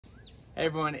Hey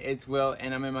everyone, it's Will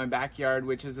and I'm in my backyard,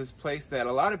 which is this place that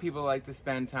a lot of people like to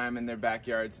spend time in their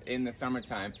backyards in the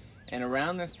summertime. And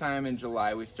around this time in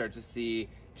July, we start to see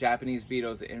Japanese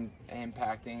beetles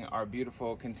impacting our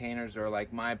beautiful containers, or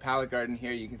like my pallet garden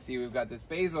here. You can see we've got this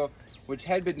basil, which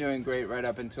had been doing great right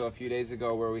up until a few days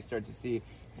ago, where we start to see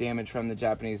damage from the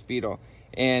Japanese beetle.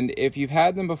 And if you've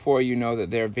had them before, you know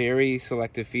that they're very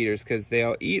selective feeders because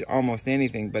they'll eat almost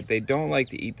anything, but they don't like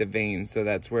to eat the veins. So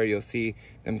that's where you'll see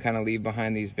them kind of leave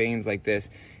behind these veins like this.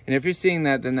 And if you're seeing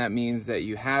that, then that means that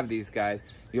you have these guys.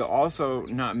 You'll also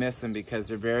not miss them because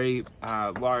they're very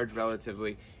large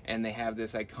relatively, and they have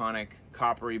this iconic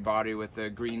coppery body with the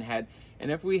green head. And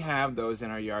if we have those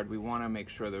in our yard, we want to make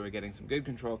sure that we're getting some good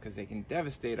control because they can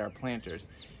devastate our planters.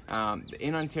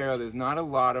 In Ontario, there's not a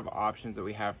lot of options that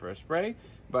we have for a spray,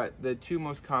 but the two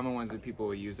most common ones that people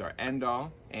will use are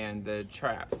End-All and the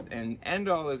traps. And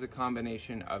End-All is a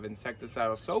combination of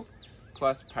insecticidal soap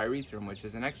plus pyrethrum, which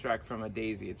is an extract from a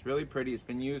daisy. It's really pretty. It's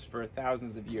been used for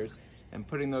thousands of years, and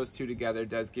putting those two together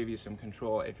does give you some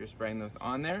control if you're spraying those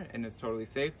on there, and it's totally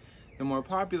safe. The more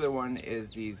popular one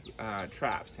is these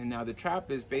traps. And now the trap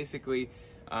is basically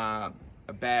a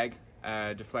bag,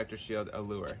 deflector shield, a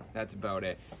lure. That's about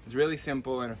it. It's really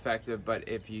simple and effective, but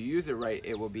if you use it right,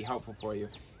 it will be helpful for you.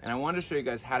 And I want to show you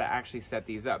guys how to actually set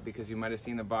these up, because you might have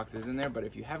seen the boxes in there, but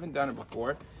if you haven't done it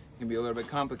before, it can be a little bit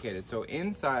complicated. So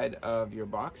inside of your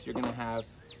box, you're going to have,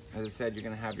 as I said, you're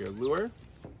going to have your lure,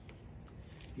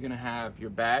 you're going to have your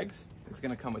bags. It's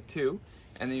going to come with two.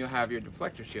 And then you'll have your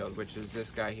deflector shield, which is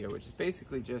this guy here, which is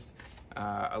basically just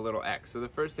a little X. So the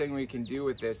first thing we can do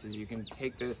with this is you can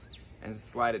take this and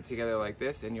slide it together like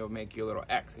this, and you'll make your little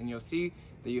X. And you'll see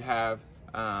that you have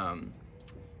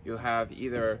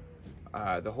either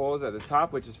the holes at the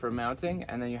top, which is for mounting,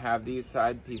 and then you have these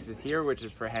side pieces here, which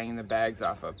is for hanging the bags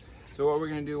off of. So what we're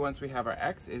going to do once we have our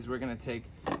X is we're going to take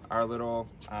our little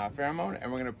pheromone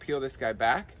and we're going to peel this guy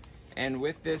back. And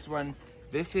with this one,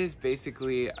 this is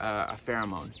basically a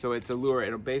pheromone. So it's a lure.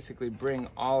 It'll basically bring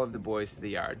all of the boys to the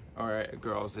yard, or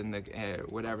girls in the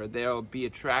whatever. They'll be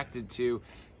attracted to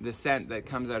the scent that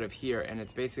comes out of here, and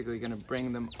it's basically going to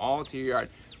bring them all to your yard,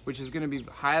 which is going to be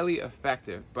highly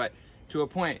effective. But to a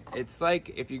point, it's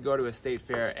like if you go to a state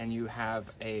fair and you have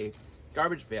a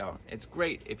garbage pail. It's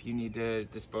great if you need to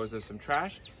dispose of some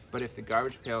trash, but if the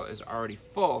garbage pail is already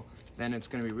full, then it's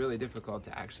going to be really difficult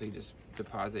to actually just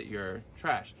deposit your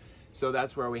trash. So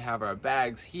that's where we have our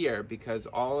bags here, because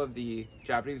all of the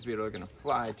Japanese beetle are going to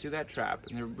fly to that trap,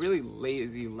 and they're really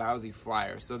lazy, lousy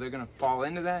flyers. So they're going to fall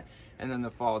into that, and then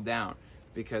they'll fall down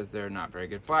because they're not very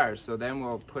good flyers. So then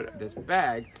we'll put this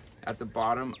bag at the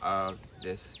bottom of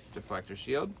this deflector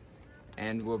shield,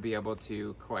 and we'll be able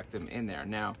to collect them in there.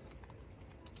 Now,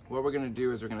 what we're going to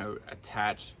do is we're going to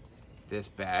attach this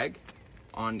bag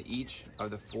on each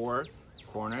of the four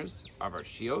corners of our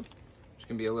shield, which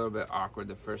can be a little bit awkward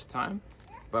the first time,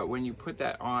 but when you put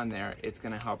that on there, it's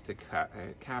going to help to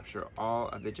capture all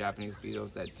of the Japanese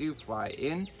beetles that do fly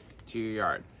in to your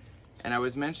yard. And I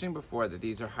was mentioning before that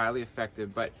these are highly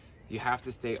effective, but you have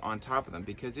to stay on top of them,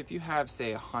 because if you have,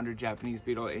 say, 100 Japanese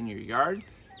beetle in your yard,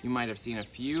 you might have seen a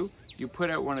few. You put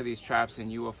out one of these traps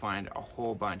and you will find a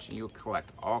whole bunch, and you'll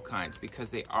collect all kinds,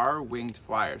 because they are winged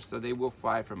flyers. So they will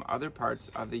fly from other parts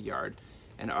of the yard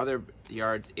and other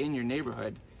yards in your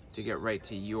neighborhood to get right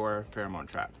to your pheromone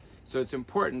trap. So it's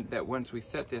important that once we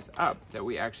set this up, that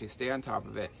we actually stay on top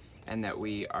of it, and that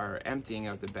we are emptying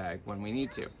out the bag when we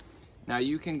need to. Now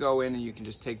you can go in and you can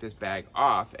just take this bag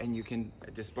off and you can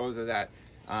dispose of that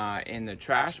in the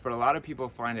trash, but a lot of people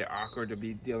find it awkward to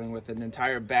be dealing with an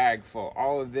entire bag full,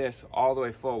 all of this all the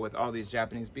way full with all these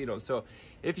Japanese beetles. So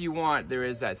if you want, there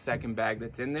is that second bag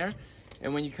that's in there.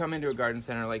 And when you come into a garden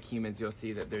center like Humans, you'll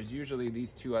see that there's usually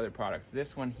these two other products.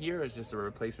 This one here is just a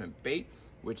replacement bait,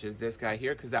 which is this guy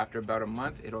here, because after about a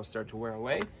month, it'll start to wear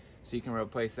away. So you can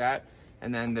replace that.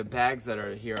 And then the bags that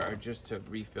are here are just to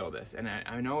refill this. And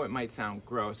I know it might sound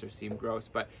gross or seem gross,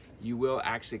 but you will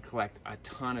actually collect a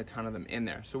ton of them in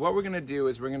there. So what we're gonna do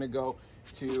is we're gonna go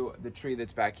to the tree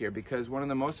that's back here, because one of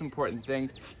the most important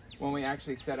things when we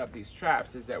actually set up these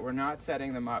traps is that we're not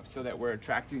setting them up so that we're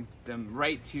attracting them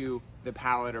right to the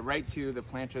pallet or right to the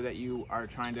planter that you are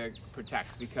trying to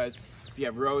protect. Because if you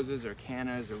have roses or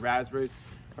cannas or raspberries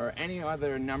or any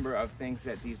other number of things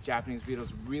that these Japanese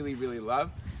beetles really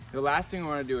love, the last thing we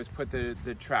want to do is put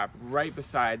the trap right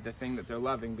beside the thing that they're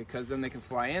loving, because then they can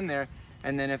fly in there,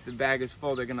 and then if the bag is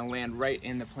full, they're going to land right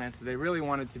in the plant. So they really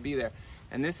want it to be there.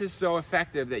 And this is so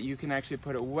effective that you can actually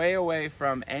put it way away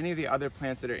from any of the other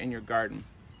plants that are in your garden.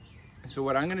 So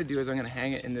what I'm going to do is I'm going to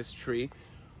hang it in this tree,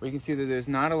 where you can see that there's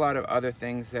not a lot of other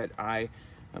things that I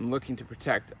am looking to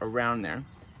protect around there.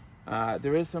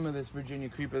 There is some of this Virginia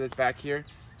creeper that's back here,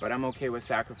 but I'm okay with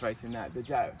sacrificing that. The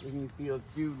Japanese beetles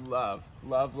do love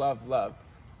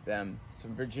them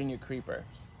some Virginia creeper.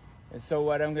 And so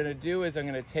what I'm gonna do is I'm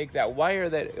gonna take that wire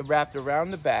that wrapped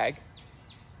around the bag,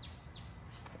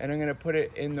 and I'm gonna put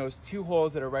it in those 2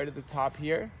 holes that are right at the top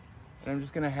here, and I'm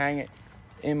just gonna hang it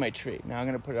in my tree. Now I'm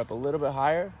gonna put it up a little bit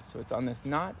higher so it's on this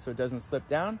knot so it doesn't slip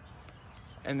down,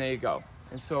 and there you go.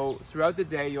 And so throughout the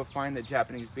day, you'll find that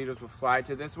Japanese beetles will fly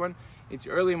to this one. It's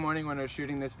early morning when we're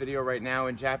shooting this video right now,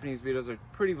 and Japanese beetles are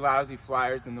pretty lousy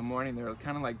flyers in the morning. They're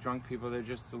kind of like drunk people. They're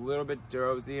just a little bit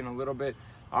drowsy and a little bit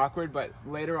awkward, but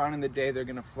later on in the day, they're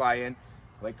gonna fly in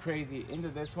like crazy into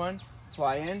this one,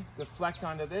 fly in, deflect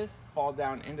onto this, fall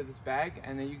down into this bag,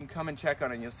 and then you can come and check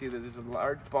on it, and you'll see that there's a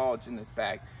large bulge in this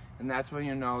bag, and that's when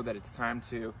you know that it's time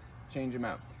to change them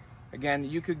out. Again,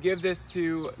 you could give this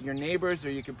to your neighbors,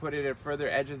 or you could put it at further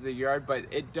edges of the yard, but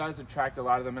it does attract a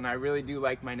lot of them, and I really do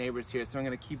like my neighbors here, so I'm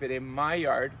gonna keep it in my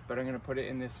yard, but I'm gonna put it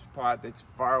in this spot that's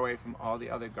far away from all the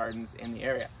other gardens in the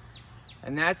area.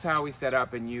 And that's how we set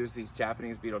up and use these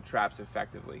Japanese beetle traps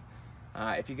effectively.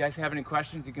 If you guys have any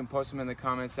questions, you can post them in the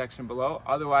comment section below.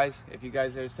 Otherwise, if you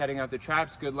guys are setting up the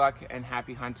traps, good luck and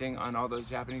happy hunting on all those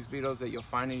Japanese beetles that you'll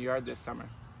find in your yard this summer.